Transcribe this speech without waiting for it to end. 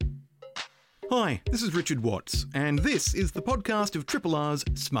Hi, this is Richard Watts, and this is the podcast of Triple R's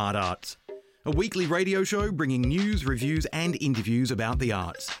Smart Arts, a weekly radio show bringing news, reviews and interviews about the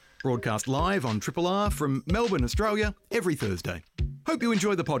arts. Broadcast live on Triple R from Melbourne, Australia, every Thursday. Hope you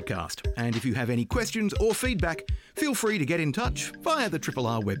enjoy the podcast, and if you have any questions or feedback, feel free to get in touch via the Triple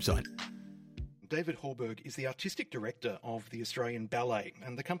R website. David Hallberg is the Artistic Director of the Australian Ballet,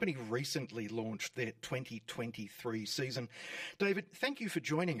 and the company recently launched their 2023 season. David, thank you for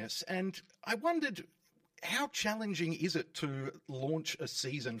joining us, and I wondered, how challenging is it to launch a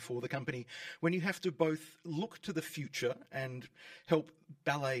season for the company when you have to both look to the future and help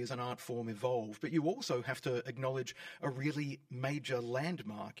ballet as an art form evolve, but you also have to acknowledge a really major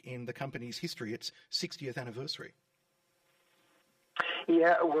landmark in the company's history, its 60th anniversary?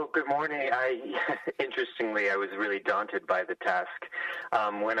 Yeah, well, good morning. Interestingly, I was really daunted by the task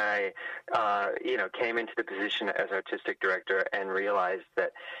when I, came into the position as artistic director and realized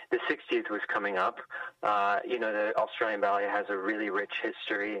that the 60th was coming up. The Australian Ballet has a really rich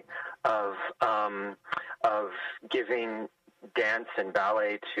history of giving dance and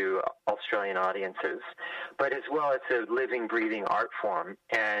ballet to Australian audiences, but as well it's a living, breathing art form,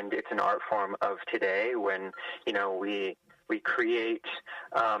 and it's an art form of today when, we create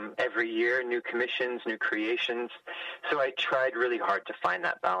every year new commissions, new creations. So I tried really hard to find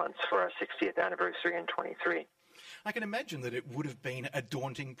that balance for our 60th anniversary in 23. I can imagine that it would have been a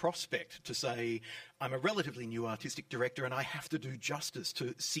daunting prospect to say, I'm a relatively new artistic director and I have to do justice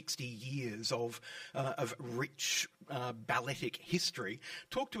to 60 years of rich balletic history.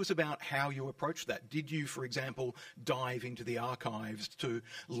 Talk to us about how you approached that. Did you, for example, dive into the archives to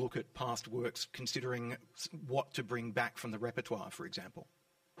look at past works, considering what to bring back from the repertoire, for example?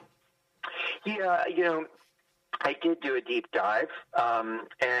 Yeah, I did do a deep dive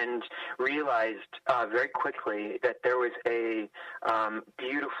and realized very quickly that there was a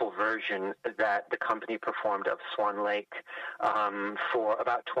beautiful version that the company performed of Swan Lake for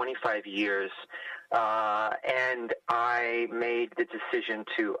about 25 years. And I made the decision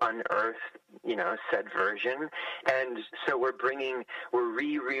to unearth, said version. And so we're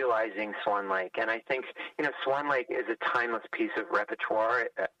re-realizing Swan Lake. And I think, Swan Lake is a timeless piece of repertoire.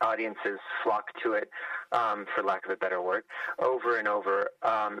 Audiences flock to it, for lack of a better word, over and over.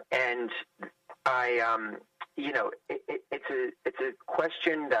 And it's a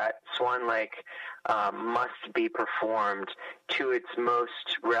question that Swan Lake must be performed to its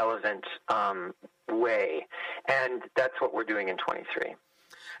most relevant way, and that's what we're doing in 23.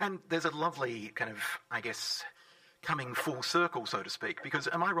 And there's a lovely kind of, coming full circle, so to speak, because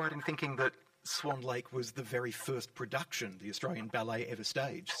am I right in thinking that Swan Lake was the very first production the Australian Ballet ever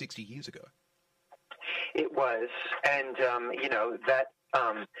staged 60 years ago? It was, and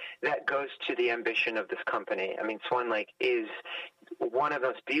that goes to the ambition of this company. I mean, Swan Lake is one of the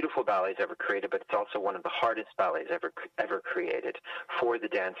most beautiful ballets ever created, but it's also one of the hardest ballets ever created for the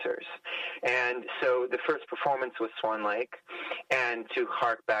dancers. And so the first performance was Swan Lake, and to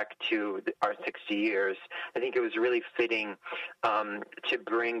hark back to our 60 years, I think it was really fitting to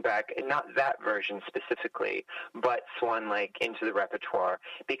bring back, not that version specifically, but Swan Lake into the repertoire,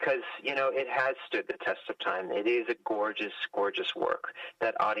 because, it has stood the test of time. It is a gorgeous, gorgeous work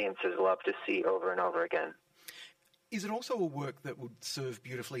that audiences love to see over and over again. Is it also a work that would serve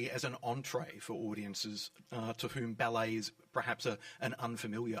beautifully as an entree for audiences to whom ballet is perhaps an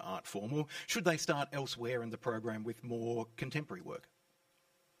unfamiliar art form, or should they start elsewhere in the program with more contemporary work?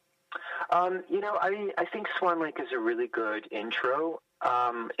 I think Swan Lake is a really good intro.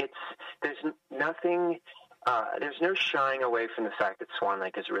 There's no shying away from the fact that Swan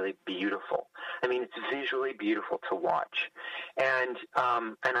Lake is really beautiful. I mean, it's visually beautiful to watch, and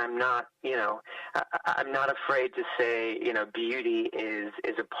I'm not, I'm not afraid to say, beauty is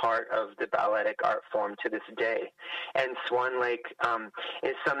a part of the balletic art form to this day, and Swan Lake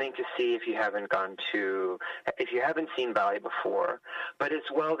is something to see if you haven't seen ballet before. But as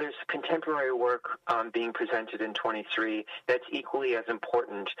well, there's contemporary work being presented in 23 that's equally as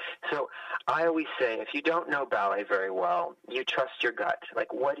important. So I always say, if you don't know ballet very well, you trust your gut.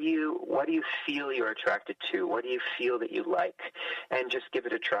 Like, what do you feel you're attracted to? What do you feel that you like? And just give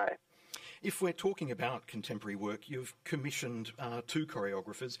it a try. If we're talking about contemporary work, you've commissioned two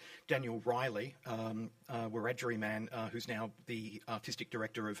choreographers, Daniel Riley, Wiradjuri man, who's now the artistic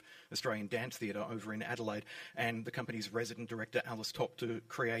director of Australian Dance Theatre over in Adelaide, and the company's resident director, Alice Topp, to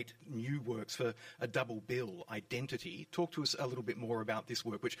create new works for a double bill, Identity. Talk to us a little bit more about this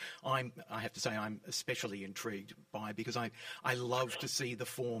work, which I have to say I'm especially intrigued by, because I love to see the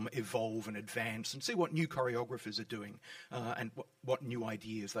form evolve and advance and see what new choreographers are doing and what new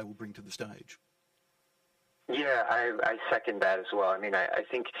ideas they will bring to the stage. Yeah, I second that as well. I mean, I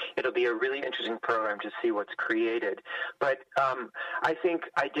think it'll be a really interesting program to see what's created. But I think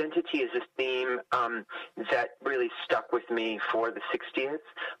identity is a theme that really stuck with me for the 60th,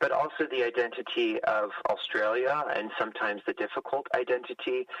 but also the identity of Australia and sometimes the difficult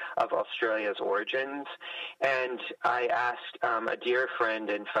identity of Australia's origins. And I asked a dear friend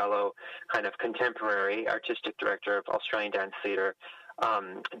and fellow kind of contemporary artistic director of Australian Dance Theatre,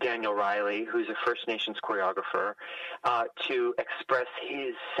 Daniel Riley, who's a First Nations choreographer, to express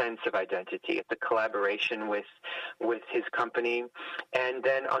his sense of identity, the collaboration with his company. And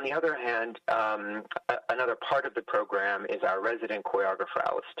then on the other hand, another part of the program is our resident choreographer,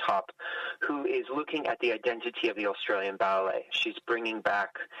 Alice Topp, who is looking at the identity of the Australian ballet. She's bringing back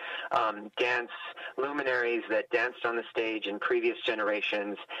dance luminaries that danced on the stage in previous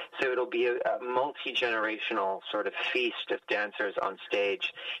generations. So it'll be a multi-generational sort of feast of dancers on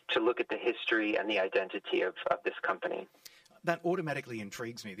stage to look at the history and the identity of this company. That automatically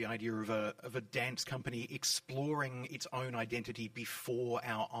intrigues me, the idea of a dance company exploring its own identity before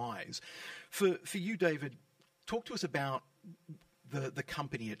our eyes. For you, David, talk to us about the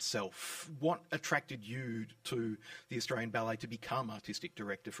company itself. What attracted you to the Australian Ballet to become artistic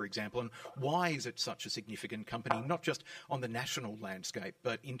director, for example, and why is it such a significant company, not just on the national landscape,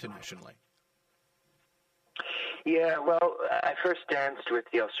 but internationally? Yeah, well, I first danced with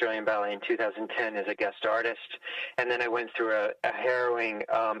the Australian Ballet in 2010 as a guest artist, and then I went through a harrowing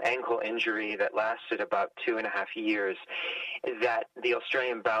ankle injury that lasted about 2.5 years that the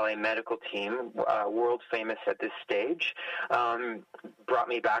Australian Ballet medical team, world famous at this stage, brought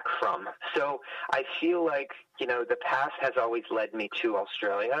me back from. So I feel like, you know, the past has always led me to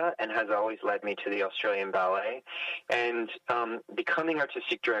Australia and has always led me to the Australian Ballet. And becoming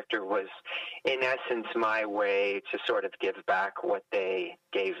artistic director was, in essence, my way to sort of give back what they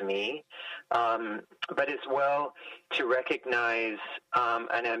gave me, but as well to recognize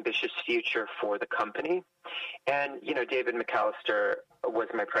an ambitious future for the company. And, you know, David McAllister was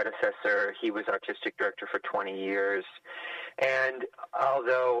my predecessor. He was artistic director for 20 years. And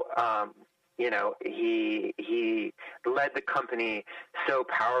although you know, he led the company so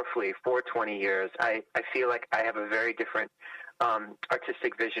powerfully for 20 years, I feel like I have a very different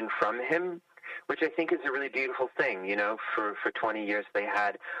artistic vision from him, which I think is a really beautiful thing. You know, for 20 years they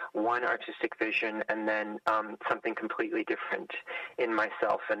had one artistic vision and then something completely different in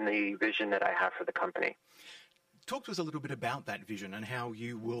myself and the vision that I have for the company. Talk to us a little bit about that vision and how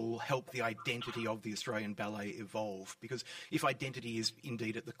you will help the identity of the Australian Ballet evolve. Because if identity is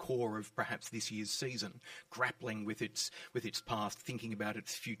indeed at the core of perhaps this year's season, grappling with its past, thinking about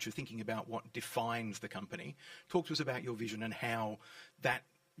its future, thinking about what defines the company, talk to us about your vision and how that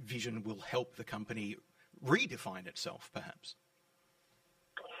vision will help the company redefine itself, perhaps.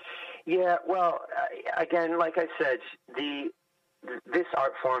 Yeah, well, again, like I said, this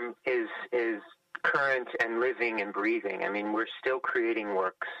art form is current and living and breathing. I mean, we're still creating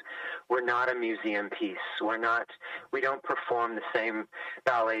works. We're not a museum piece. We don't perform the same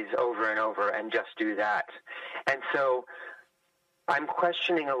ballets over and over and just do that. And so I'm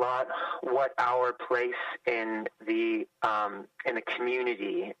questioning a lot what our place in the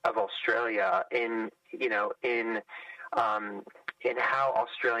community of Australia, in how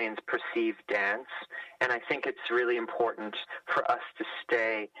Australians perceive dance. And I think it's really important for us to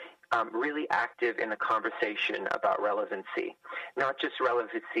stay really active in the conversation about relevancy, not just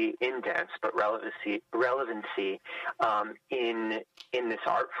relevancy in dance, but relevancy in this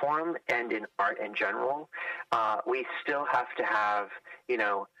art form and in art in general. We still have to have,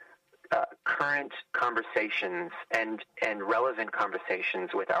 current conversations and relevant conversations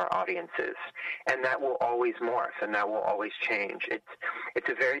with our audiences, and that will always morph and that will always change. It's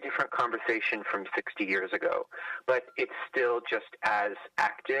a very different conversation from 60 years ago, but it's still just as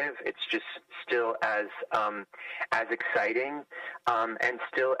active. It's just still as exciting, and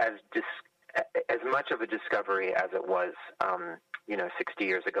still as much of a discovery as it was 60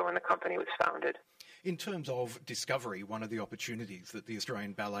 years ago when the company was founded. In terms of discovery, one of the opportunities that the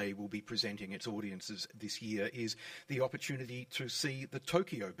Australian Ballet will be presenting its audiences this year is the opportunity to see the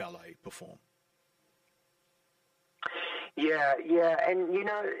Tokyo Ballet perform. Yeah, and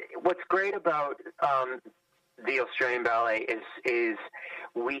what's great about the Australian Ballet is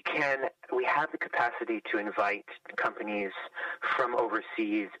we have the capacity to invite companies from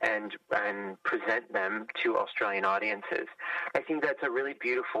overseas and present them to Australian audiences. I think that's a really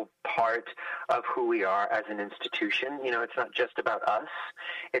beautiful part of who we are as an institution. It's not just about us.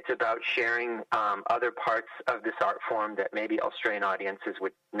 It's about sharing other parts of this art form that maybe Australian audiences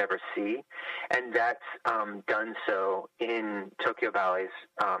would never see. And that's done so in Tokyo Ballet's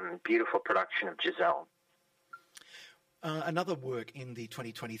beautiful production of Giselle. Another work in the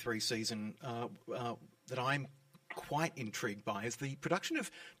 2023 season that I'm quite intrigued by is the production of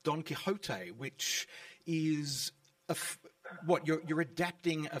Don Quixote, which is you're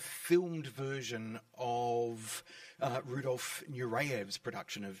adapting a filmed version of Rudolf Nureyev's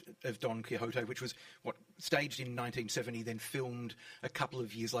production of Don Quixote, which was staged in 1970, then filmed a couple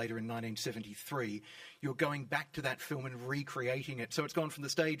of years later in 1973. You're going back to that film and recreating it, so it's gone from the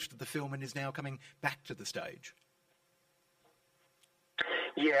stage to the film and is now coming back to the stage.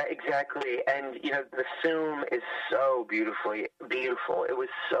 Yeah, exactly. And, the film is so beautiful. It was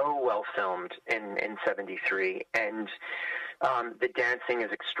so well filmed in 73. And the dancing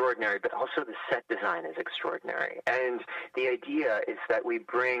is extraordinary, but also the set design is extraordinary. And the idea is that we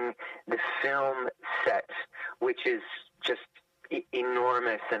bring the film set, which is just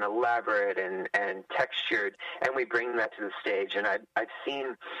enormous and elaborate and textured, and we bring that to the stage. And I've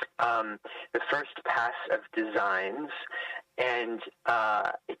seen the first pass of designs, and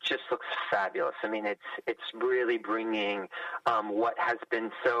it just looks fabulous. I mean, it's really bringing what has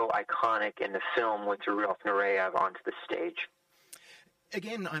been so iconic in the film with Rudolf Nureyev onto the stage.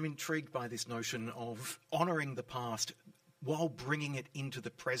 Again, I'm intrigued by this notion of honouring the past while bringing it into the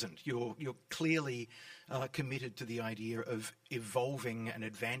present. You're clearly committed to the idea of evolving and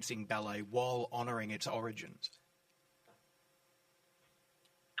advancing ballet while honouring its origins.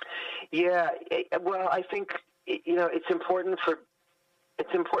 Yeah, well, I think it's important for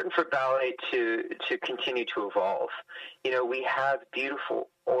ballet to continue to evolve. We have beautiful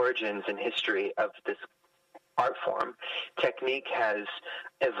origins and history of this art form. Technique has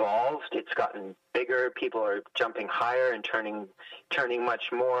evolved. It's gotten bigger. People are jumping higher and turning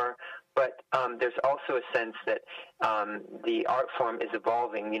much more. But there's also a sense that the art form is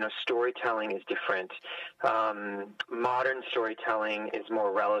evolving. Storytelling is different. Modern storytelling is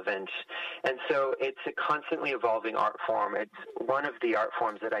more relevant. And so it's a constantly evolving art form. It's one of the art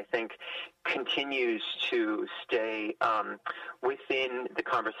forms that I think continues to stay within the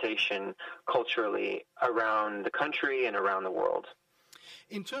conversation culturally around the country and around the world.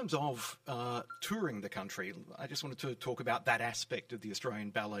 In terms of touring the country, I just wanted to talk about that aspect of the Australian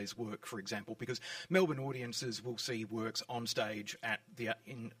Ballet's work, for example, because Melbourne audiences will see works on stage at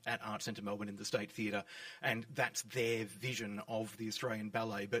Art Centre Melbourne in the State Theatre, and that's their vision of the Australian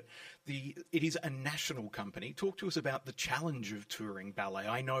Ballet. But it is a national company. Talk to us about the challenge of touring ballet.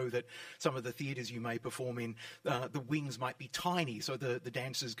 I know that some of the theatres you may perform in, the wings might be tiny, so the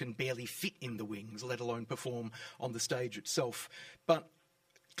dancers can barely fit in the wings, let alone perform on the stage itself. But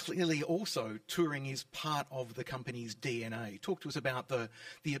clearly also touring is part of the company's DNA. Talk to us about the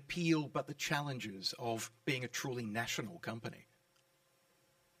appeal but the challenges of being a truly national company.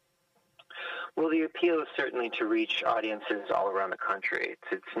 Well, the appeal is certainly to reach audiences all around the country.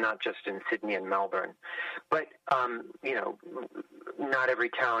 It's not just in Sydney and Melbourne. But, not every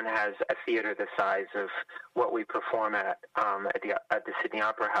town has a theatre the size of what we perform at the Sydney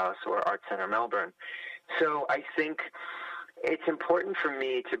Opera House or Art Centre Melbourne. So I think it's important for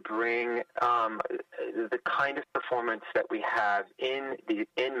me to bring the kind of performance that we have in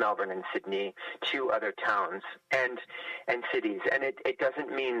Melbourne and Sydney to other towns and cities. And it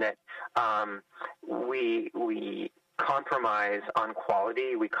doesn't mean that we compromise on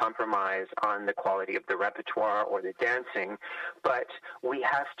quality, we compromise on the quality of the repertoire or the dancing, but we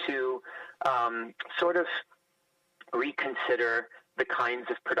have to sort of reconsider the kinds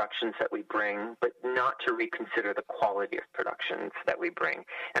of productions that we bring, but not to reconsider the quality of productions that we bring.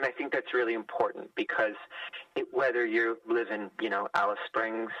 And I think that's really important because whether you live in, Alice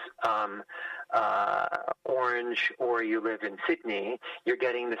Springs, Orange, or you live in Sydney, you're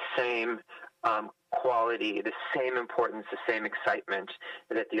getting the same quality, the same importance, the same excitement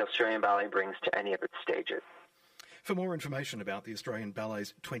that the Australian Ballet brings to any of its stages. For more information about the Australian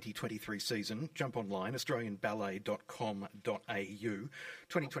Ballet's 2023 season, jump online, australianballet.com.au.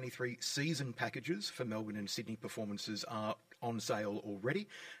 2023 season packages for Melbourne and Sydney performances are on sale already,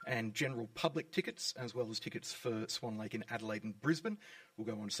 and general public tickets, as well as tickets for Swan Lake in Adelaide and Brisbane, will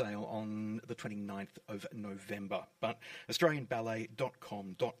go on sale on the 29th of November. But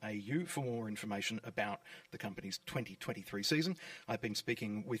australianballet.com.au for more information about the company's 2023 season. I've been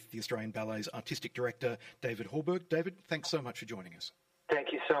speaking with the Australian Ballet's Artistic Director, David Hallberg. David, thanks so much for joining us.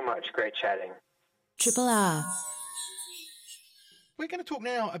 Thank you so much. Great chatting. Triple R. We're going to talk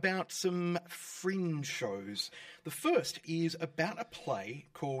now about some fringe shows. The first is about a play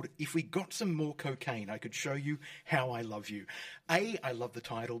called If We Got Some More Cocaine, I Could Show You How I Love You. A, I love the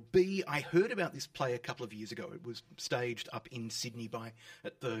title. B, I heard about this play a couple of years ago. It was staged up in Sydney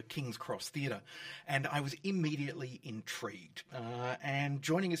at the King's Cross Theatre, and I was immediately intrigued. And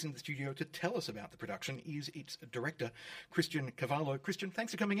joining us in the studio to tell us about the production is its director, Christian Cavallo. Christian,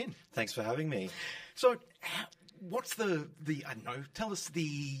 thanks for coming in. Thanks for having me. So, what's the I don't know, tell us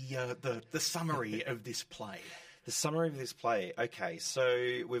the summary of this play. The summary of this play. Okay,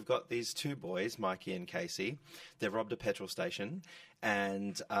 so we've got these two boys, Mikey and Casey. They've robbed a petrol station,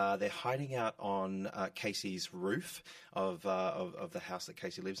 and they're hiding out on Casey's roof of the house that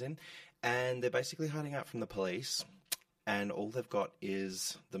Casey lives in, and they're basically hiding out from the police, and all they've got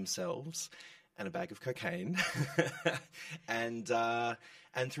is themselves and a bag of cocaine.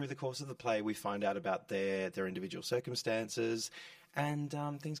 And through the course of the play, we find out about their individual circumstances, and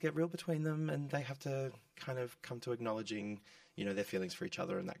things get real between them, and they have to kind of come to acknowledging, their feelings for each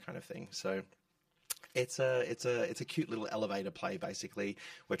other and that kind of thing. So it's a cute little elevator play. Basically,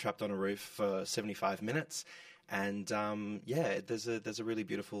 we're trapped on a roof for 75 minutes, and there's a really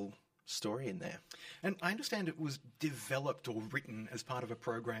beautiful story in there. And I understand it was developed or written as part of a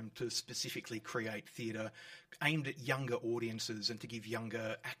program to specifically create theatre aimed at younger audiences and to give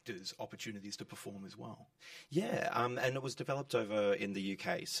younger actors opportunities to perform as well. Yeah, and it was developed over in the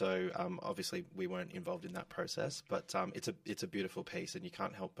UK, so obviously we weren't involved in that process, but it's a beautiful piece, and you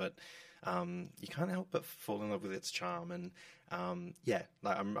can't help but fall in love with its charm. And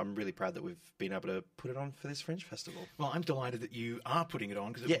I'm really proud that we've been able to put it on for this Fringe Festival. Well, I'm delighted that you are putting it on,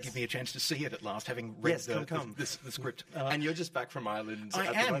 because it Yes. will give me a chance to see it at last, having read the script. And you're just back from Ireland I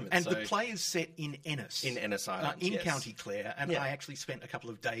at am, the moment. and so the play is set in Ennis. in Ennis Island, in yes. County Clare, and Yeah. I actually spent a couple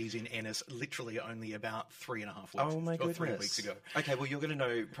of days in Ennis, literally only about 3.5 weeks. Oh my goodness! 3 weeks ago. Okay, well, you're going to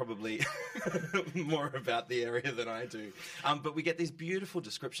know probably more about the area than I do. But we get these beautiful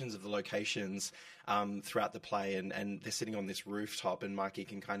descriptions of the locations throughout the play, and they're sitting on this rooftop, and Mikey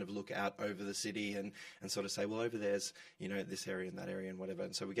can kind of look out over the city and sort of say, well, over there's, this area and that area and whatever.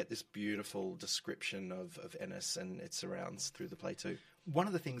 And so we get this beautiful description of Ennis and its surrounds through the play too. One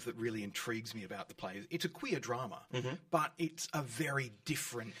of the things that really intrigues me about the play is it's a queer drama, but it's a very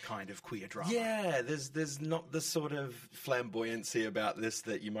different kind of queer drama. Yeah, there's not the sort of flamboyancy about this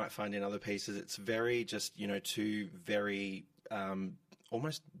that you might find in other pieces. It's very just, two very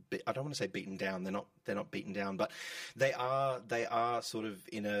almost, I don't want to say beaten down. They're not beaten down, but they are sort of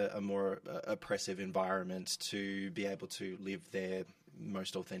in a more oppressive environment to be able to live their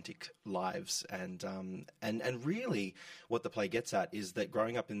most authentic lives. And really what the play gets at is that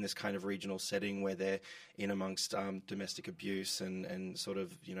growing up in this kind of regional setting where they're in amongst domestic abuse and sort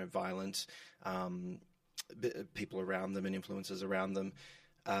of, violent people around them and influences around them,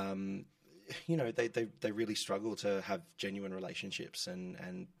 they really struggle to have genuine relationships,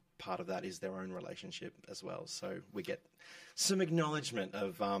 and part of that is their own relationship as well. So we get some acknowledgement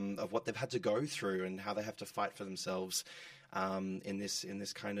of what they've had to go through and how they have to fight for themselves in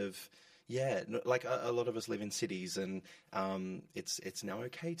this kind of, like a lot of us live in cities, and it's now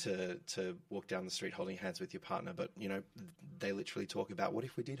okay to walk down the street holding hands with your partner, but they literally talk about, what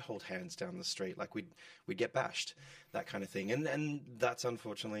if we did hold hands down the street? Like we'd get bashed, that kind of thing, and that's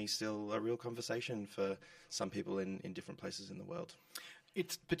unfortunately still a real conversation for some people in different places in the world.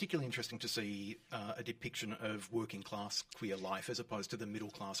 It's particularly interesting to see a depiction of working class queer life as opposed to the middle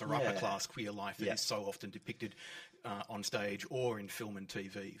class or upper class queer life that is so often depicted on stage or in film and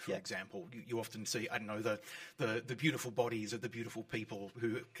TV, for example. You often see, I don't know, the beautiful bodies of the beautiful people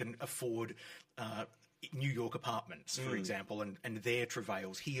who can afford New York apartments, for example, and their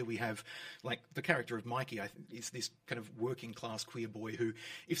travails. Here we have, like, the character of Mikey is this kind of working class queer boy who,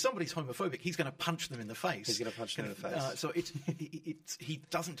 if somebody's homophobic, he's going to punch them in the face. He's going to punch them in the face. So he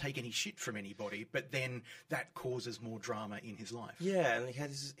doesn't take any shit from anybody, but then that causes more drama in his life. Yeah, and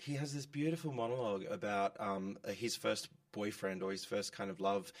he has this beautiful monologue about his first boyfriend, or his first kind of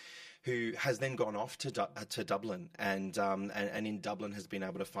love, who has then gone off to Dublin, and in Dublin has been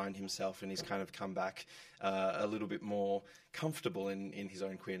able to find himself, and he's kind of come back a little bit more comfortable in his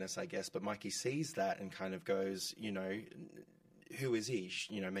own queerness, I guess. But Mikey sees that and kind of goes, who is he?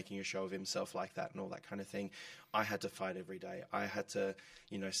 Making a show of himself like that and all that kind of thing. I had to fight every day. I had to,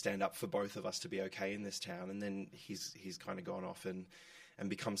 stand up for both of us to be okay in this town. And then he's kind of gone off and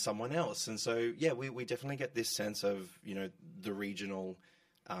become someone else. And so, we definitely get this sense of, the regional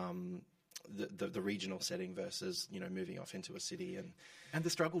the regional setting versus moving off into a city and the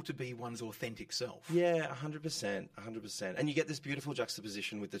struggle to be one's authentic self. Yeah, 100%. And you get this beautiful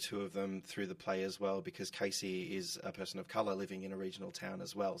juxtaposition with the two of them through the play as well, because Casey is a person of colour living in a regional town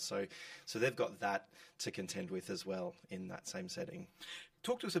as well. So they've got that to contend with as well in that same setting.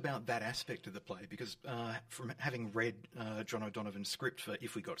 Talk to us about that aspect of the play, because from having read John O'Donovan's script for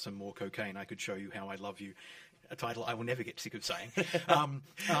If We Got Some More Cocaine, I could show you how I love you, a title I will never get sick of saying.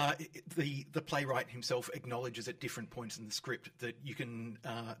 The playwright himself acknowledges at different points in the script that you can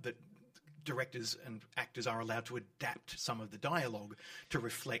that directors and actors are allowed to adapt some of the dialogue to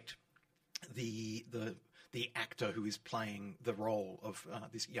reflect the actor who is playing the role of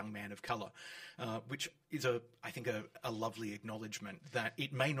this young man of colour, which is I think a lovely acknowledgement that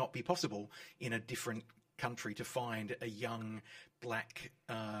it may not be possible in a different country to find a young black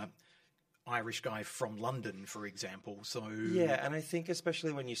Irish guy from London, for example. So yeah, and I think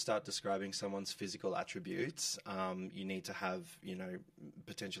especially when you start describing someone's physical attributes, you need to have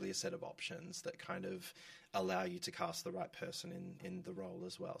potentially a set of options that kind of allow you to cast the right person in the role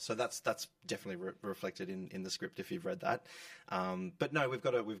as well. So that's definitely reflected in the script if you've read that. But no, we've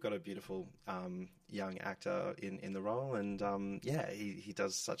got a beautiful young actor in the role, and he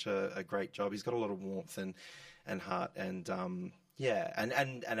does such a great job. He's got a lot of warmth and heart, and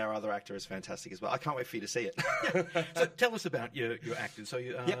and our other actor is fantastic as well. I can't wait for you to see it. So tell us about your actors. So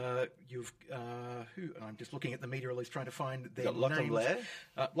you've who? I'm just looking at the media release trying to find their names. Lachlan Blair,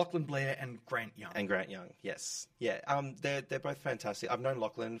 Lachlan Blair, and Grant Young. Yes, yeah. They're both fantastic. I've known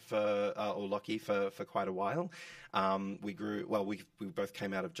Lachlan or Lockie for quite a while. We both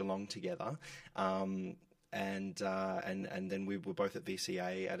came out of Geelong together. And then we were both at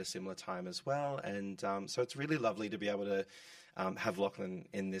VCA at a similar time as well, and so it's really lovely to be able to have Lachlan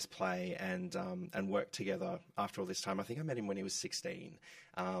in this play and work together after all this time. I think I met him when he was 16,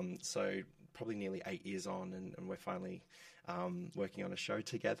 so probably nearly 8 years on, and we're finally working on a show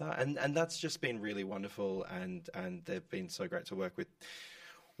together, and that's just been really wonderful, and they've been so great to work with.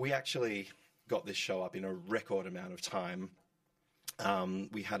 We actually got this show up in a record amount of time.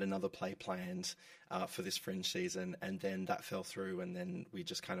 We had another play planned for this Fringe season, and then that fell through, and then we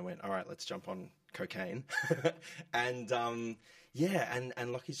just kind of went, all right, let's jump on Cocaine. and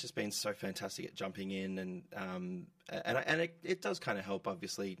Lockie's just been so fantastic at jumping in, and it does kind of help,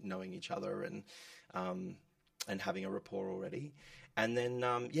 obviously, knowing each other and having a rapport already. And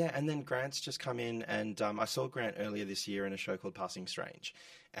then Grant's just come in, and I saw Grant earlier this year in a show called Passing Strange,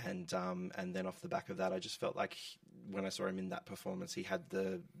 and then off the back of that, I just felt like when I saw him in that performance, he had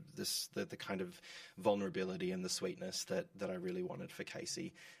the kind of vulnerability and the sweetness that I really wanted for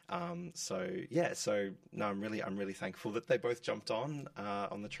Casey. I'm really thankful that they both jumped on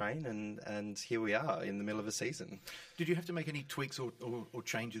the train, and here we are in the middle of a season. Did you have to make any tweaks or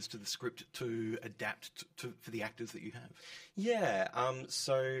changes to the script to adapt for the actors that you have? Yeah,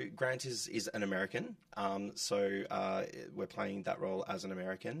 so Grant is an American, so we're playing that role as an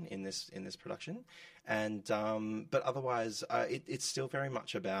American in this production, and but otherwise it's still very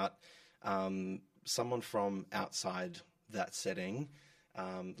much about someone from outside that setting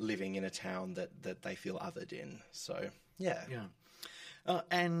living in a town that they feel othered in. So yeah.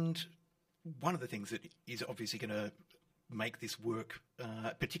 And one of the things that is obviously going to make this work,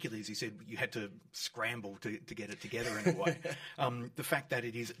 particularly as you said, you had to scramble to get it together in a way. The fact that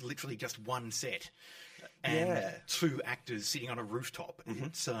it is literally just one set and two actors sitting on a rooftop.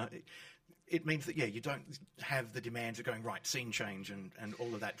 Mm-hmm. It means that, you don't have the demands of going, right, scene change and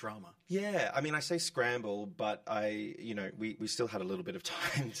all of that drama. Yeah, I mean, I say scramble, but we still had a little bit of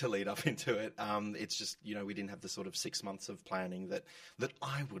time to lead up into it. It's just, we didn't have the sort of 6 months of planning that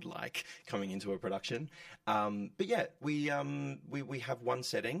I would like coming into a production. But yeah, we have one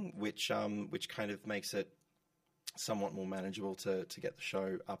setting, which kind of makes it somewhat more manageable to get the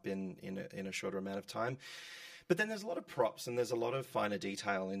show up in a shorter amount of time. But then there's a lot of props and there's a lot of finer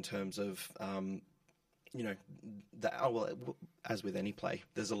detail in terms of, as with any play,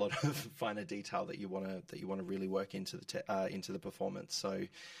 there's a lot of finer detail that you want to really work into the performance. So,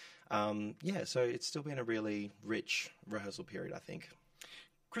 so it's still been a really rich rehearsal period, I think.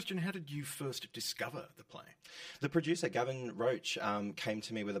 Christian, how did you first discover the play? The producer, Gavin Roach, came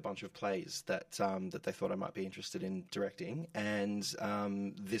to me with a bunch of plays that they thought I might be interested in directing, and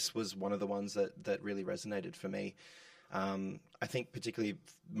this was one of the ones that really resonated for me. I think particularly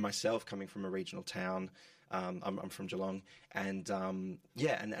myself, coming from a regional town, I'm from Geelong, and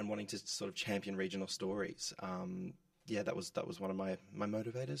wanting to sort of champion regional stories. That was one of my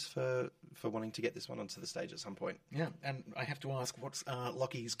motivators for wanting to get this one onto the stage at some point. Yeah, and I have to ask, what's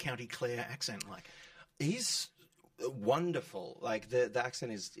Lockie's County Clare accent like? He's wonderful. Like the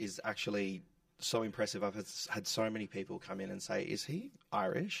accent is actually so impressive. I've had so many people come in and say, "Is he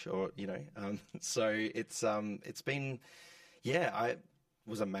Irish?" Or so it's been, yeah. I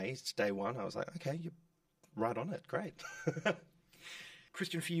was amazed day one. I was like, "Okay, you're right on it. Great."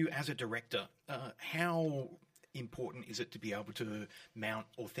 Christian, for you as a director, how important is it to be able to mount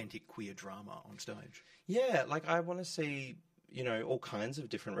authentic queer drama on stage? Yeah, like I want to see, all kinds of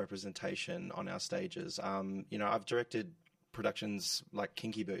different representation on our stages. I've directed productions like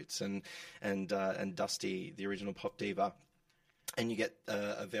Kinky Boots and Dusty, the original pop diva. And you get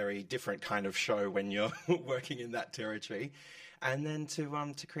a very different kind of show when you're working in that territory. And then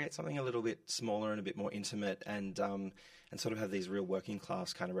to create something a little bit smaller and a bit more intimate and sort of have these real working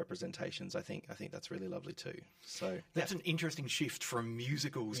class kind of representations, I think that's really lovely too. So that's an interesting shift from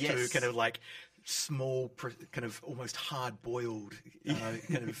musicals Yes. to kind of like small, kind of almost hard-boiled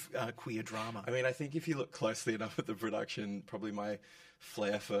kind of queer drama. I mean, I think if you look closely enough at the production, probably my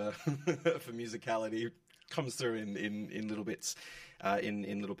flair for for musicality comes through in little bits,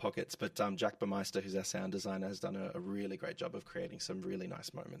 in little pockets. But Jack Burmeister, who's our sound designer, has done a really great job of creating some really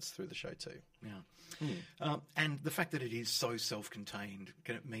nice moments through the show too. Yeah. And the fact that it is so self-contained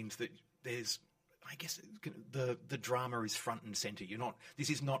means that there's, I guess, the drama is front and centre. This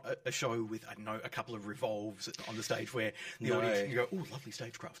is not a show with, I don't know, a couple of revolves on the stage where the audience can go, "Oh, lovely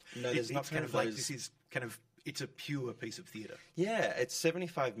stagecraft." No, there's not it's kind of like, this is kind of, it's a pure piece of theatre. Yeah, it's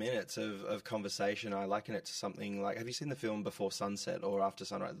 75 minutes of conversation. I liken it to something like, have you seen the film Before Sunset or After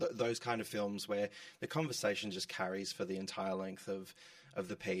Sunrise? Those kind of films where the conversation just carries for the entire length of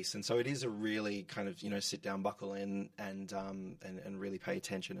the piece. And so it is a really kind of, sit down, buckle in and really pay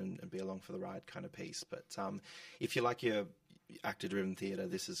attention and be along for the ride kind of piece. But if you like your actor-driven theatre,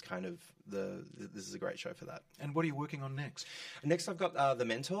 this is kind of this is a great show for that. And what are you working on next? Next, I've got The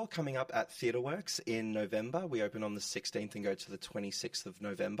Mentor coming up at TheatreWorks in November. We open on the 16th and go to the 26th of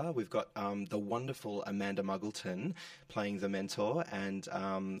November. We've got the wonderful Amanda Muggleton playing The Mentor and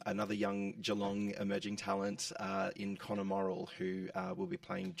another young Geelong emerging talent in Connor Morrill, who will be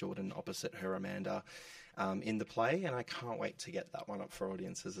playing Jordan opposite her Amanda in the play. And I can't wait to get that one up for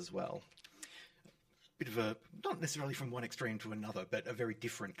audiences as well. Bit of a, not necessarily from one extreme to another, but a very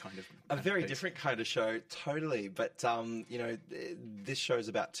different kind of different kind of show, totally. But this show's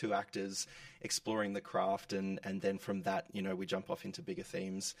about two actors exploring the craft, and then from that, we jump off into bigger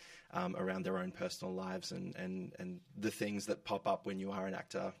themes around their own personal lives and the things that pop up when you are an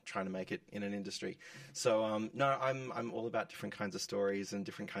actor trying to make it in an industry. So no, I'm all about different kinds of stories and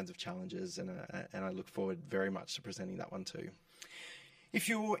different kinds of challenges, and I look forward very much to presenting that one too. If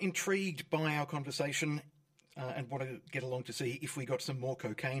you're intrigued by our conversation and want to get along to see If We Got Some More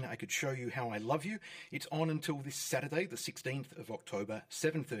Cocaine, I could show you How I Love You. It's on until this Saturday, the 16th of October,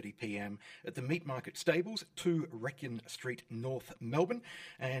 7:30pm at the Meat Market Stables, 2 Wrekin Street, North Melbourne.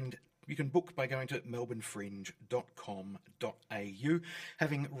 And you can book by going to melbournefringe.com.au.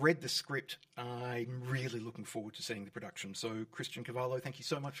 Having read the script, I'm really looking forward to seeing the production. So, Christian Cavallo, thank you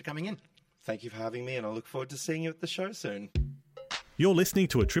so much for coming in. Thank you for having me, and I look forward to seeing you at the show soon. You're listening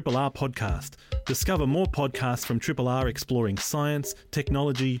to a Triple R podcast. Discover more podcasts from Triple R exploring science,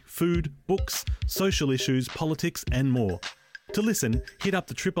 technology, food, books, social issues, politics, and more. To listen, hit up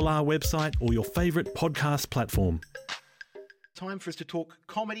the Triple R website or your favourite podcast platform. Time for us to talk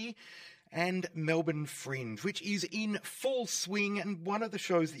comedy and Melbourne Fringe, which is in full swing, and one of the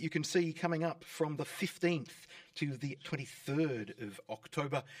shows that you can see coming up from the 15th to the 23rd of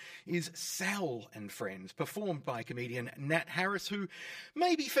October is Sal and Friends, performed by comedian Nat Harris, who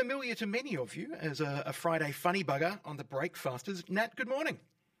may be familiar to many of you as a Friday funny bugger on the Breakfasters. Nat, good morning.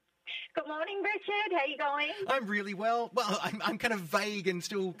 Good morning, Richard. How are you going? I'm really well. Well, I'm kind of vague and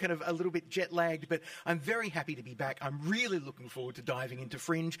still kind of a little bit jet-lagged, but I'm very happy to be back. I'm really looking forward to diving into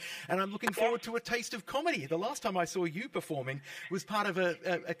Fringe, and I'm looking forward to a taste of comedy. The last time I saw you performing was part of a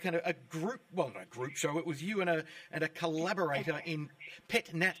kind of a group, well, not a group show. It was you and a collaborator in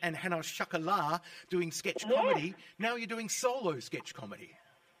Pet Nat and Hannah Chocolat doing sketch comedy. Now you're doing solo sketch comedy.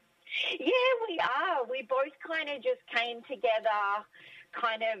 Yeah, we are. We both kind of just came together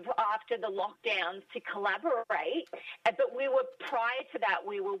kind of after the lockdowns to collaborate, but prior to that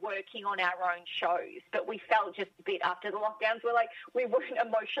we were working on our own shows, but we felt just a bit after the lockdowns we weren't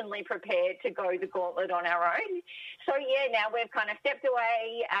emotionally prepared to go the gauntlet on our own. So yeah, now we've kind of stepped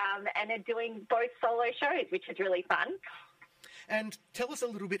away and are doing both solo shows, which is really fun. And tell us a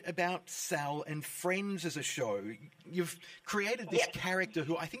little bit about Sal and Friends as a show. You've created this character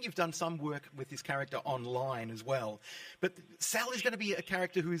who I think you've done some work with this character online as well. But Sal is going to be a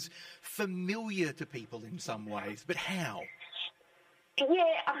character who is familiar to people in some ways. But how?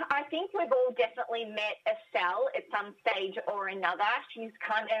 Yeah, I think we've all definitely met Estelle at some stage or another. She's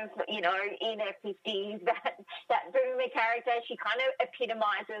kind of, in her 50s, that boomer character. She kind of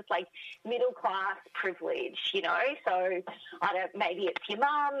epitomizes like middle class privilege, So maybe it's your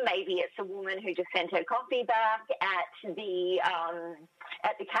mum, maybe it's a woman who just sent her coffee back at the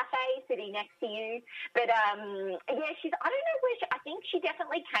cafe sitting next to you. But I don't know where I think she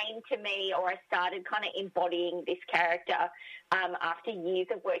definitely came to me, or I started kind of embodying this character after years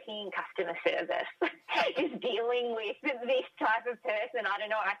of working in customer service, just dealing with this type of person. I don't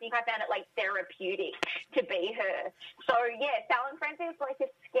know. I think I found it like therapeutic to be her. So yeah, Sal and Friends is like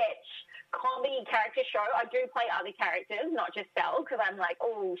a sketch comedy character show. I do play other characters, not just Sal, because I'm like,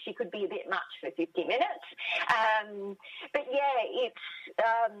 oh, she could be a bit much for 50 minutes. But yeah,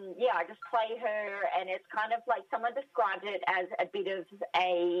 I just play her, and it's kind of like someone described it as a bit of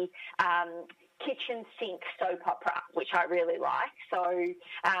a kitchen sink soap opera, which I really like. So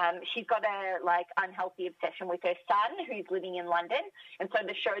she's got a unhealthy obsession with her son, who's living in London, and so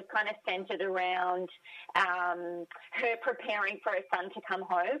the show's kind of centred around her preparing for her son to come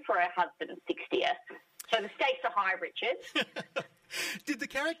home for her husband's 60th. So the stakes are high, Richard. Did the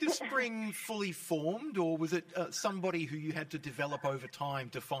character spring fully formed, or was it somebody who you had to develop over time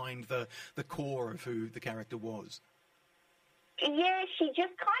to find the core of who the character was? Yeah, she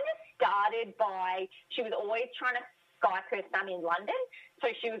just kind of started by, she was always trying to Skype her son in London. So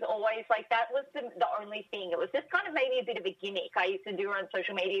she was always like, that was the only thing. It was just kind of maybe a bit of a gimmick. I used to do her on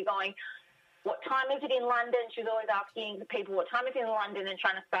social media going, what time is it in London? She was always asking people, what time is it in London, and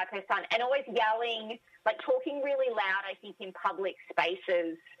trying to Skype her son, and always yelling, like talking really loud, I think, in public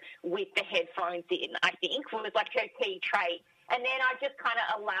spaces with the headphones in, I think, was like her key trait. And then I just kind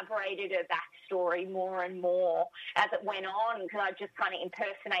of elaborated her backstory more and more as it went on, because I just kind of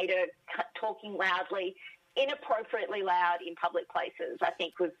impersonated her talking loudly, inappropriately loud in public places, I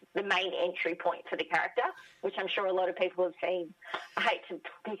think was the main entry point for the character, which I'm sure a lot of people have seen. I hate to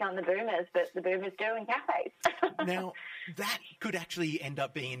pick on the boomers, but the boomers do in cafes. Now, that could actually end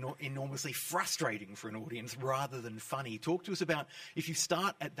up being enormously frustrating for an audience rather than funny. Talk to us about, if you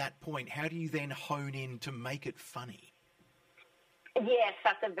start at that point, how do you then hone in to make it funny? Yes,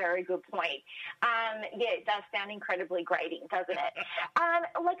 that's a very good point. It does sound incredibly grating, doesn't it?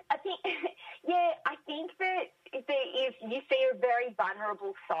 I think that you see a very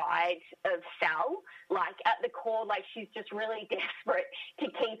vulnerable side of Sal. Like at the core, like she's just really desperate to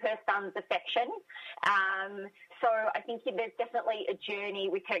keep her son's affection. So I think there's definitely a journey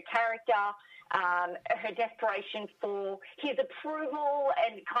with her character. Her desperation for his approval,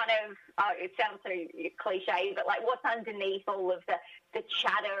 and kind of, it sounds so cliche, but like what's underneath all of the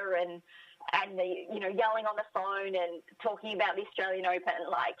chatter and the, yelling on the phone and talking about the Australian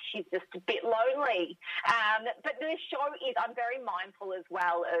Open, like she's just a bit lonely. But the show is, I'm very mindful as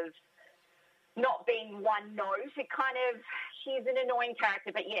well of not being one note. It kind of, she's an annoying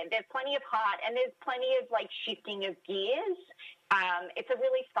character, but yeah, there's plenty of heart and there's plenty of like shifting of gears. It's a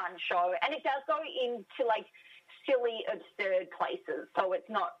really fun show, and it does go into like silly, absurd places, so it's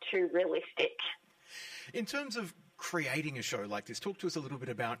not too realistic. In terms of creating a show like this, talk to us a little bit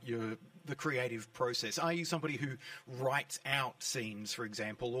about the creative process. Are you somebody who writes out scenes, for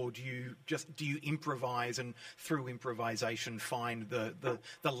example, or do you improvise, and through improvisation find the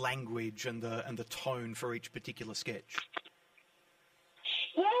language and the tone for each particular sketch?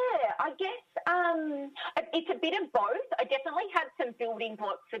 Yeah, I guess it's a bit of both. I definitely had some building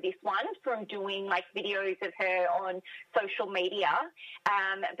blocks for this one from doing like videos of her on social media.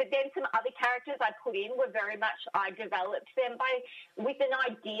 But then some other characters I put in were very much, I developed them with an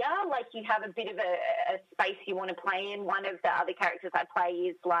idea. Like you have a bit of a space you want to play in. One of the other characters I play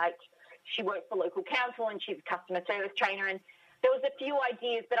is like, she works for local council and she's a customer service trainer, and there was a few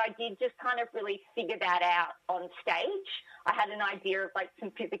ideas, but I did just kind of really figure that out on stage. I had an idea of like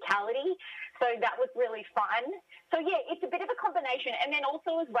some physicality, so that was really fun. So yeah, it's a bit of a combination. And then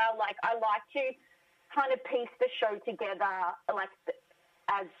also as well, like I like to kind of piece the show together like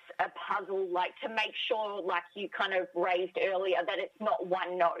as a puzzle, like to make sure, like you kind of raised earlier, that it's not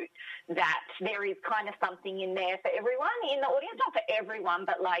one note, that there is kind of something in there for everyone in the audience, not for everyone,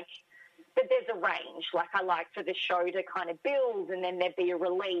 but like, but there's a range. Like I like for the show to kind of build and then there'd be a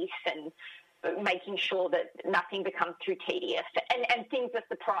release, and making sure that nothing becomes too tedious and things are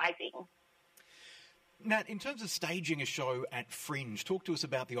surprising. Nat, in terms of staging a show at Fringe, talk to us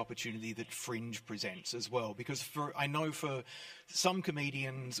about the opportunity that Fringe presents as well, because I know for some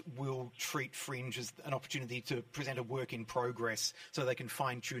comedians will treat Fringe as an opportunity to present a work in progress so they can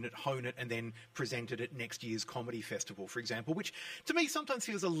fine-tune it, hone it, and then present it at next year's comedy festival, for example, which to me sometimes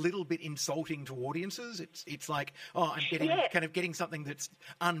feels a little bit insulting to audiences. It's like, oh, I'm getting something that's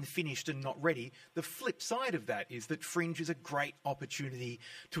unfinished and not ready. The flip side of that is that Fringe is a great opportunity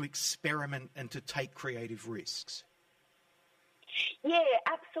to experiment and to take creative risks. Yeah,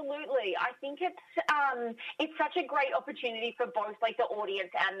 absolutely. I think it's such a great opportunity for both like the audience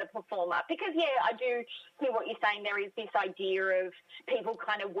and the performer, because I do hear what you're saying. There is this idea of people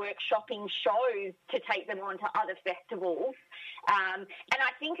kind of workshopping shows to take them on to other festivals, and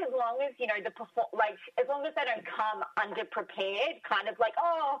I think as long as as long as they don't come underprepared, kind of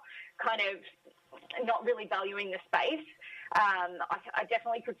not really valuing the space. I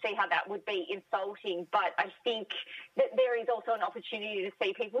definitely could see how that would be insulting, but I think that there is also an opportunity to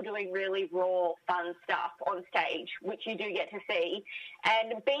see people doing really raw, fun stuff on stage, which you do get to see.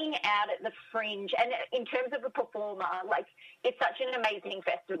 And being out at the Fringe, and in terms of a performer, it's such an amazing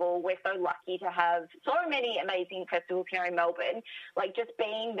festival. We're so lucky to have so many amazing festivals here in Melbourne. Just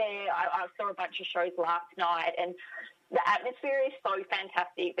being there, I saw a bunch of shows last night, and the atmosphere is so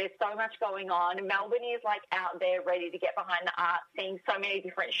fantastic. There's so much going on. Melbourne is out there ready to get behind the art, seeing so many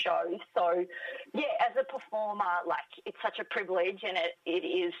different shows. So, as a performer, it's such a privilege, and it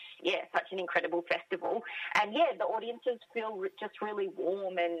is, such an incredible festival. And, the audiences feel just really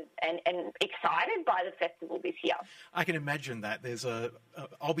warm and excited by the festival this year. I can imagine that.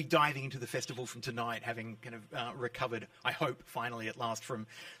 I'll be diving into the festival from tonight, having kind of recovered, I hope, finally at last, from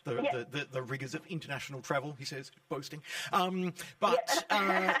the rigours of international travel, he says, boasting.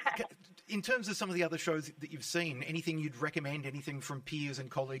 In terms of some of the other shows that you've seen, anything you'd recommend, anything from peers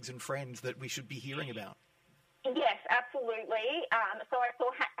and colleagues and friends that we should be hearing about? Yes, absolutely. So I saw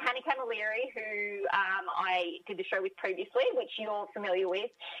Hannah Camilleri, who I did the show with previously, which you're familiar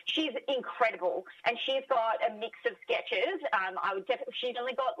with. She's incredible, and she's got a mix of sketches. She's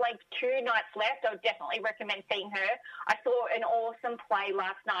only got 2 nights left. I would definitely recommend seeing her. I saw an awesome play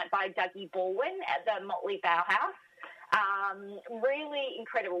last night by Dougie Baldwin at the Motley Bauhaus. Really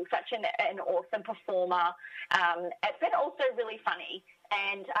incredible, such an awesome performer, but also really funny.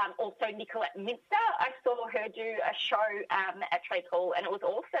 And also Nicolette Minster, I saw her do a show at Trades Hall, and it was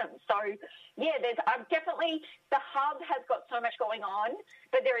awesome. So, there's definitely, the Hub has got so much going on,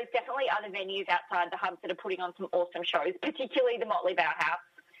 but there is definitely other venues outside the Hub that are putting on some awesome shows, particularly the Motley Bauhaus.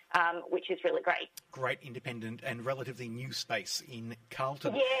 Which is really great. Great independent and relatively new space in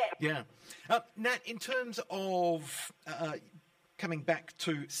Carlton. Yeah. Nat, in terms of coming back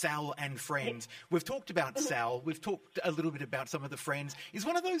to Sal and friends, we've talked about Sal, we've talked a little bit about some of the friends. Is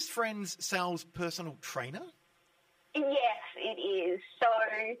one of those friends Sal's personal trainer? Yes, it is. So,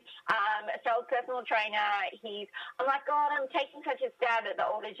 Sal's personal trainer, I'm like, God, I'm taking such a stab at the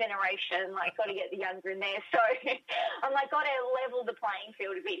older generation, got to get the younger in there. So, I'm like, got to level the playing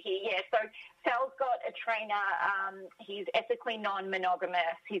field a bit here. Yeah, so Sal's got a trainer. He's ethically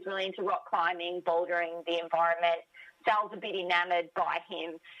non-monogamous. He's really into rock climbing, bouldering, the environment. Sal's a bit enamoured by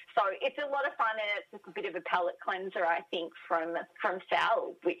him. So, it's a lot of fun, and it's just a bit of a palate cleanser, I think, from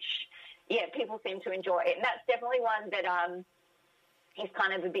Sal, which... people seem to enjoy it. And that's definitely one that is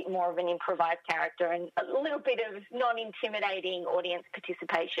kind of a bit more of an improvised character and a little bit of non-intimidating audience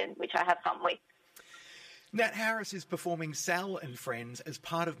participation, which I have fun with. Nat Harris is performing Sal and Friends as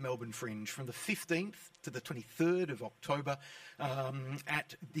part of Melbourne Fringe from the 15th to the 23rd of October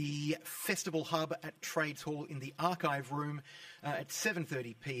at the Festival Hub at Trades Hall in the Archive Room at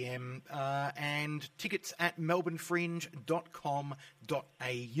 7:30pm and tickets at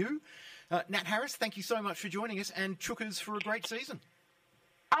melbournefringe.com.au. Nat Harris, thank you so much for joining us, and chukkers for a great season.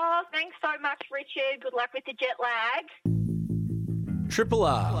 Oh, thanks so much, Richard. Good luck with the jet lag. Triple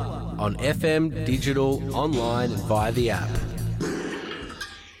R on FM, digital, online, and via the app.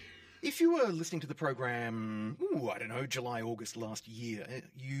 If you were listening to the program, July, August last year,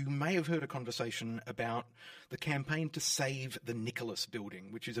 you may have heard a conversation about the campaign to save the Nicholas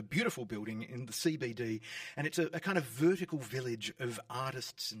Building, which is a beautiful building in the CBD, and it's a kind of vertical village of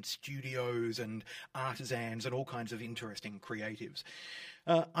artists and studios and artisans and all kinds of interesting creatives.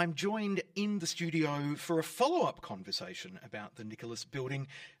 I'm joined in the studio for a follow-up conversation about the Nicholas Building.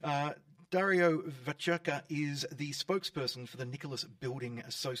 Dario Vacherka is the spokesperson for the Nicholas Building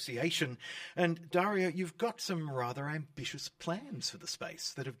Association. And Dario, you've got some rather ambitious plans for the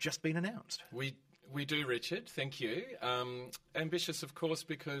space that have just been announced. We do, Richard. Thank you. Ambitious, of course,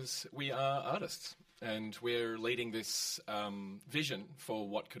 because we are artists. and we're leading this vision for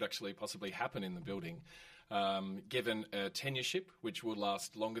what could actually possibly happen in the building. Given a tenureship, which will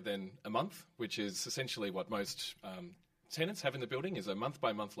last longer than a month, which is essentially what most tenants have in the building, is a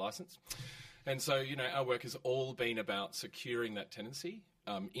month-by-month licence. And so, our work has all been about securing that tenancy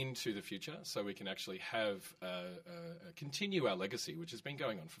into the future so we can actually have continue our legacy, which has been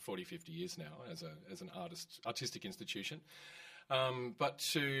going on for 40, 50 years now as an artistic institution. But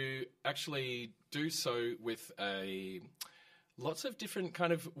to actually do so with lots of different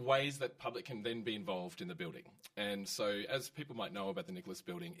kind of ways that public can then be involved in the building. And so, as people might know about the Nicholas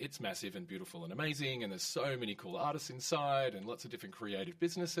Building, it's massive and beautiful and amazing, and there's so many cool artists inside and lots of different creative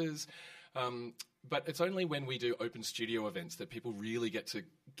businesses. But it's only when we do open studio events that people really get to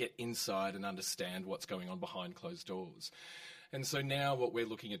get inside and understand what's going on behind closed doors. And so now what we're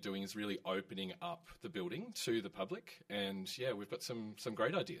looking at doing is really opening up the building to the public. And yeah, we've got some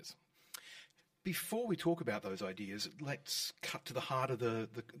great ideas. Before we talk about those ideas, let's cut to the heart of the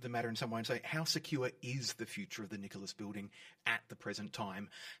matter in some way and say, how secure is the future of the Nicholas Building at the present time?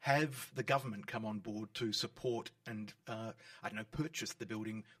 Have the government come on board to support and, purchase the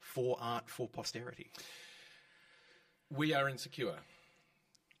building for art, for posterity? We are insecure.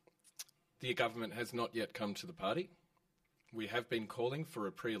 The government has not yet come to the party. We have been calling for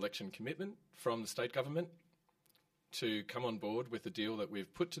a pre-election commitment from the state government to come on board with the deal that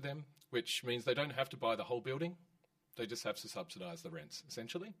we've put to them, which means they don't have to buy the whole building. They just have to subsidise the rents,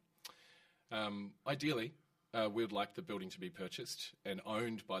 essentially. Ideally, we'd like the building to be purchased and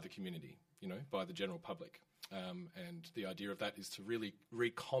owned by the community, by the general public. And the idea of that is to really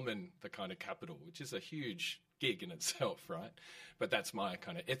recommon the kind of capital, which is a huge gig in itself, right? But that's my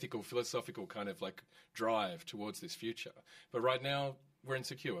kind of ethical, philosophical kind of like drive towards this future. But right now, we're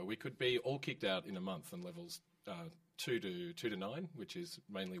insecure. We could be all kicked out in a month on levels 2 to 9, which is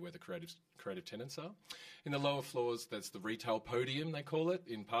mainly where the creative tenants are. In the lower floors, there's the retail podium, they call it,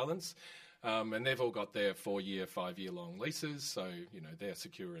 in parlance. And they've all got their 4-year, 5-year-long leases, so, they're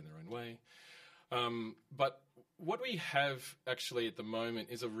secure in their own way. But what we have actually at the moment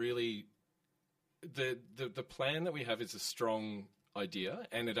is a really... The plan that we have is a strong idea,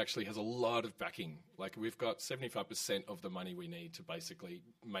 and it actually has a lot of backing. Like, we've got 75% of the money we need to basically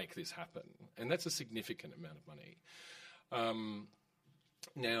make this happen, and that's a significant amount of money.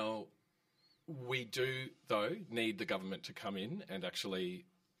 Now, we do, though, need the government to come in and actually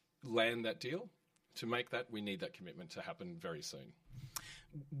land that deal. To make that, we need that commitment to happen very soon.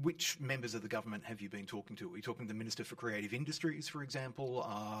 Which members of the government have you been talking to? Are you talking to the Minister for Creative Industries, for example,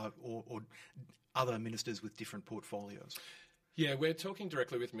 or other ministers with different portfolios? Yeah, we're talking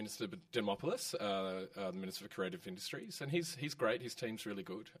directly with Minister Demopoulos, the Minister for Creative Industries, and he's great. His team's really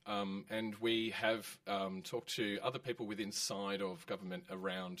good. And we have talked to other people within inside of government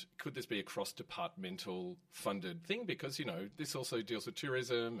around, could this be a cross-departmental funded thing? Because, this also deals with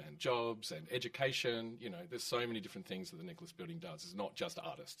tourism and jobs and education. There's so many different things that the Nicholas Building does. It's not just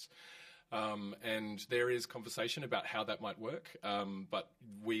artists. And there is conversation about how that might work, but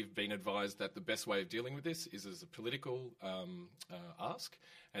we've been advised that the best way of dealing with this is as a political ask,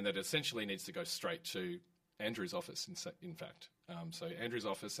 and that it essentially needs to go straight to Andrew's office, in fact. So Andrew's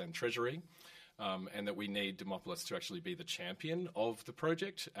office and Treasury, and that we need Demopoulos to actually be the champion of the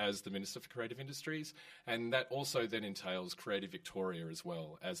project as the Minister for Creative Industries, and that also then entails Creative Victoria as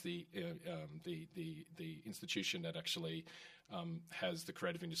well as the institution that actually has the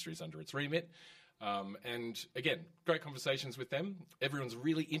creative industries under its remit. And again, great conversations with them. Everyone's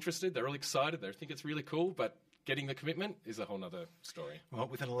really interested. They're all excited. They think it's really cool, but getting the commitment is a whole other story. Well,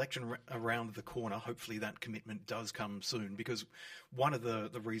 with an election around the corner, hopefully that commitment does come soon, because one of the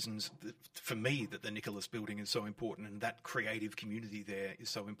reasons for me that the Nicholas Building is so important and that creative community there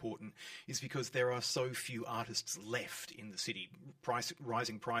is so important is because there are so few artists left in the city.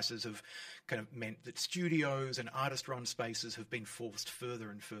 Rising prices have kind of meant that studios and artist-run spaces have been forced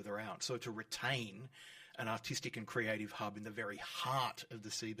further and further out. So to retain an artistic and creative hub in the very heart of the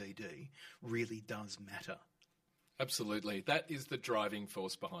CBD really does matter. Absolutely. That is the driving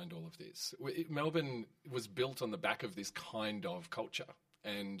force behind all of this. Melbourne was built on the back of this kind of culture.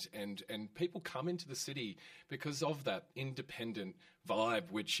 And people come into the city because of that independent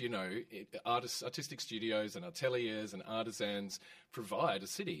vibe, which, artistic studios and ateliers and artisans provide a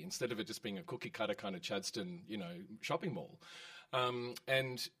city, instead of it just being a cookie-cutter kind of Chadstone, shopping mall.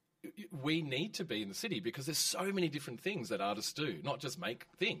 And we need to be in the city because there's so many different things that artists do, not just make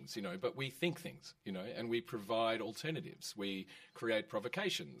things, but we think things, and we provide alternatives. We create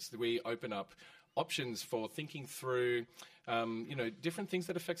provocations. We open up options for thinking through, different things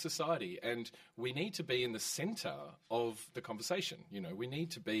that affect society. And we need to be in the centre of the conversation. We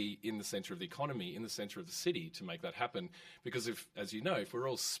need to be in the centre of the economy, in the centre of the city to make that happen. Because if we're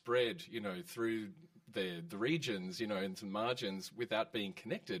all spread, through the regions, into margins without being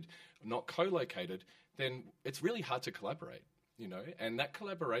connected, not co-located, then it's really hard to collaborate, and that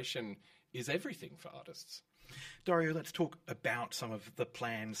collaboration is everything for artists. Dario, let's talk about some of the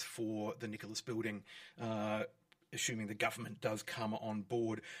plans for the Nicholas Building, assuming the government does come on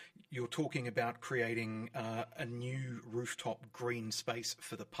board. You're talking about creating a new rooftop green space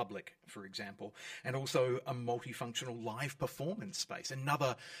for the public, for example, and also a multifunctional live performance space,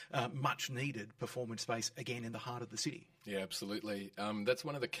 another much-needed performance space, again, in the heart of the city. Yeah, absolutely. That's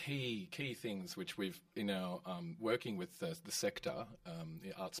one of the key things which we've, in our working with the sector,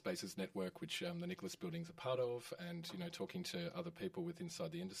 the Art Spaces Network, which the Nicholas Building's a part of, and, talking to other people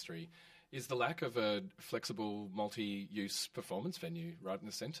inside the industry, is the lack of a flexible multi-use performance venue right in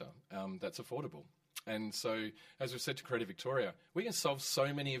the centre that's affordable. And so, as we've said to Creative Victoria, we can solve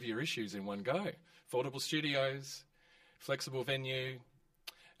so many of your issues in one go. Affordable studios, flexible venue,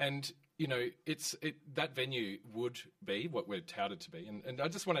 and that venue would be what we're touted to be. And I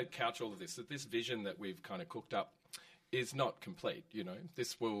just want to couch all of this, that this vision that we've kind of cooked up is not complete.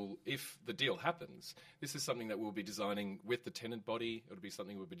 This will, if the deal happens, this is something that we'll be designing with the tenant body. It'll be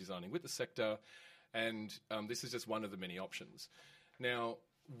something we'll be designing with the sector. And this is just one of the many options. Now,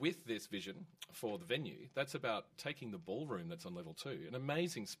 with this vision for the venue, that's about taking the ballroom that's on level 2, an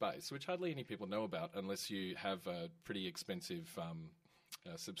amazing space, which hardly any people know about unless you have a pretty expensive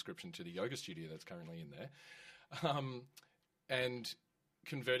subscription to the yoga studio that's currently in there, and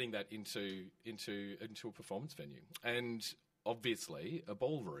converting that into a performance venue, and obviously a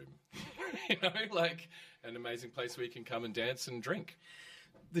ballroom, like an amazing place where you can come and dance and drink.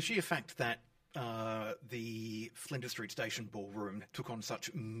 The sheer fact that the Flinders Street Station ballroom took on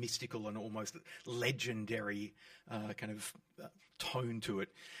such mystical and almost legendary tone to it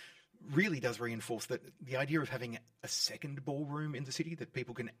really does reinforce that the idea of having a second ballroom in the city that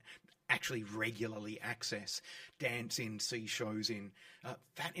people can actually regularly access, dance in, see shows in,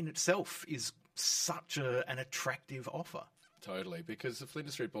 that in itself is such an attractive offer. Totally, because the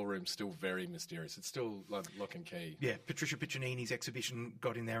Flinders Street Ballroom's still very mysterious. It's still lock and key. Yeah, Patricia Piccinini's exhibition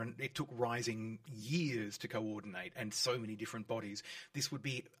got in there and it took Rising years to coordinate and so many different bodies. This would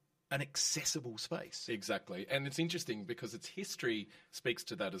be an accessible space. Exactly. And it's interesting because its history speaks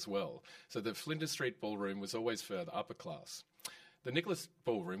to that as well. So the Flinders Street Ballroom was always for the upper class. The Nicholas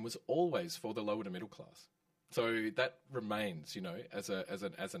Ballroom was always for the lower to middle class. So that remains, as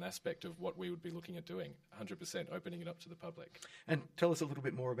an aspect of what we would be looking at doing, 100% opening it up to the public. And tell us a little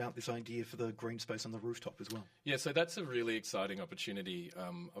bit more about this idea for the green space on the rooftop as well. Yeah, so that's a really exciting opportunity.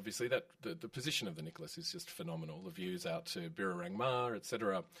 Obviously, that the position of the Nicholas is just phenomenal. The views out to Birrarung Mah,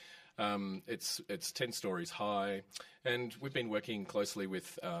 etc. It's 10 stories high, and we've been working closely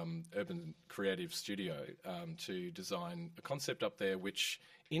with Urban Creative Studio to design a concept up there which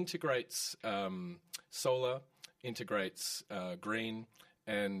integrates solar, integrates green,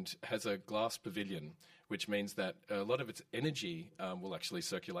 and has a glass pavilion, which means that a lot of its energy will actually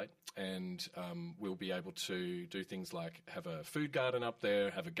circulate, and we'll be able to do things like have a food garden up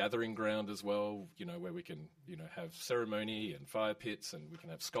there, have a gathering ground as well, where we can, have ceremony and fire pits, and we can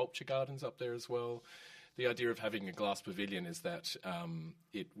have sculpture gardens up there as well. The idea of having a glass pavilion is that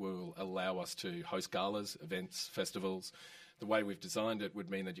it will allow us to host galas, events, festivals. The way we've designed it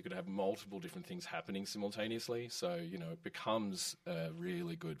would mean that you could have multiple different things happening simultaneously. So, it becomes a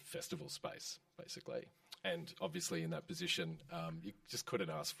really good festival space, basically. And obviously in that position, you just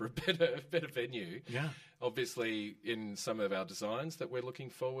couldn't ask for a better venue. Yeah. Obviously, in some of our designs that we're looking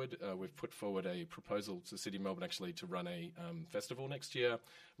forward, we've put forward a proposal to City of Melbourne actually to run a festival next year,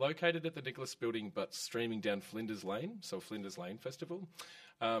 located at the Nicholas Building but streaming down Flinders Lane, so Flinders Lane Festival.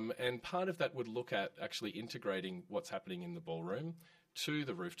 And part of that would look at actually integrating what's happening in the ballroom to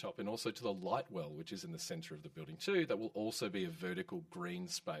the rooftop and also to the light well, which is in the centre of the building too. That will also be a vertical green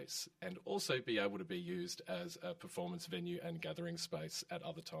space and also be able to be used as a performance venue and gathering space at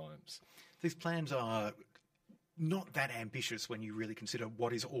other times. These plans are not that ambitious when you really consider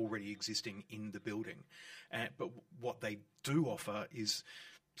what is already existing in the building. But what they do offer is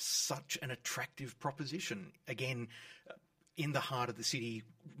such an attractive proposition. Again, in the heart of the city,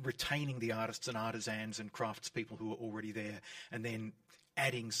 retaining the artists and artisans and craftspeople who are already there, and then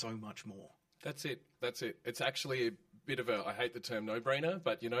adding so much more. That's it. It's actually bit of a, I hate the term no-brainer,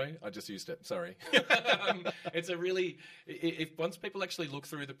 but, I just used it, sorry. It's a really, if once people actually look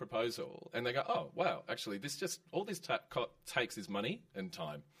through the proposal and they go, oh, wow, actually, all this takes is money and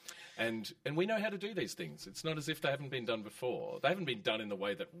time. And we know how to do these things. It's not as if they haven't been done before. They haven't been done in the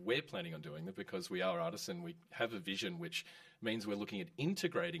way that we're planning on doing them because we are artists and we have a vision which means we're looking at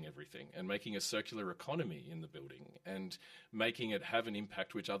integrating everything and making a circular economy in the building and making it have an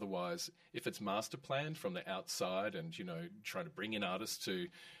impact which otherwise, if it's master planned from the outside and, trying to bring in artists to,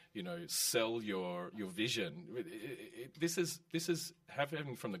 sell your vision, this is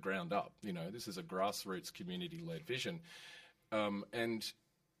happening from the ground up. This is a grassroots community-led vision. And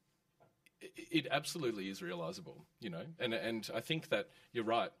it absolutely is realisable, and I think that you're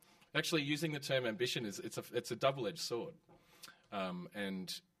right. Actually, using the term ambition it's a double-edged sword,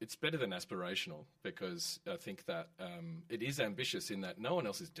 and it's better than aspirational because I think that it is ambitious in that no one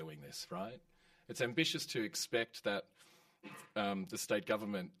else is doing this, right? It's ambitious to expect that the state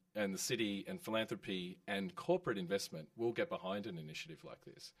government and the city and philanthropy and corporate investment will get behind an initiative like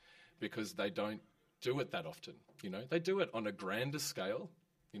this because they don't do it that often. They do it on a grander scale.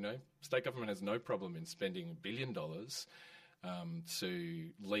 State government has no problem in spending $1 billion to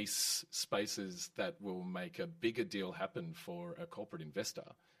lease spaces that will make a bigger deal happen for a corporate investor.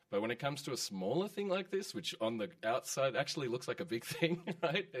 But when it comes to a smaller thing like this, which on the outside actually looks like a big thing,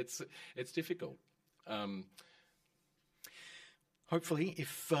 right? It's difficult. Hopefully,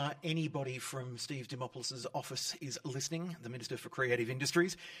 if anybody from Steve Dimopoulos' office is listening, the Minister for Creative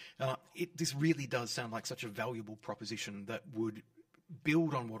Industries, this really does sound like such a valuable proposition that would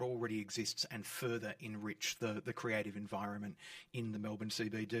build on what already exists and further enrich the creative environment in the Melbourne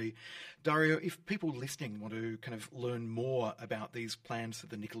CBD. Dario, if people listening want to kind of learn more about these plans for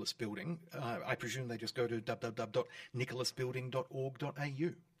the Nicholas Building, I presume they just go to www.nicholasbuilding.org.au.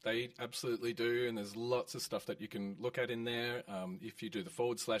 They absolutely do, and there's lots of stuff that you can look at in there. If you do the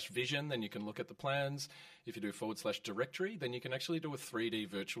 /vision, then you can look at the plans. If you do /directory, then you can actually do a 3D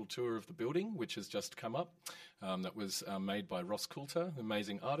virtual tour of the building, which has just come up. That was made by Ross Coulter, an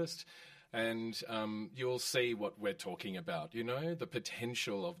amazing artist. And you'll see what we're talking about, the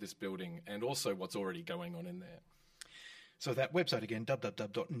potential of this building and also what's already going on in there. So that website again,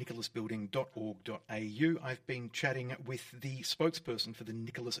 www.nicholasbuilding.org.au. I've been chatting with the spokesperson for the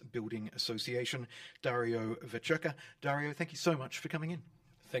Nicholas Building Association, Dario Vacherka. Dario, thank you so much for coming in.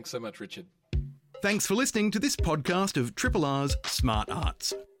 Thanks so much, Richard. Thanks for listening to this podcast of Triple R's Smart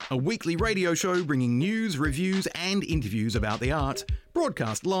Arts, a weekly radio show bringing news, reviews and interviews about the arts,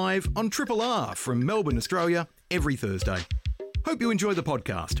 broadcast live on Triple R from Melbourne, Australia, every Thursday. Hope you enjoy the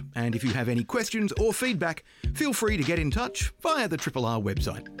podcast, and if you have any questions or feedback, feel free to get in touch via the Triple R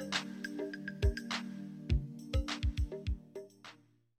website.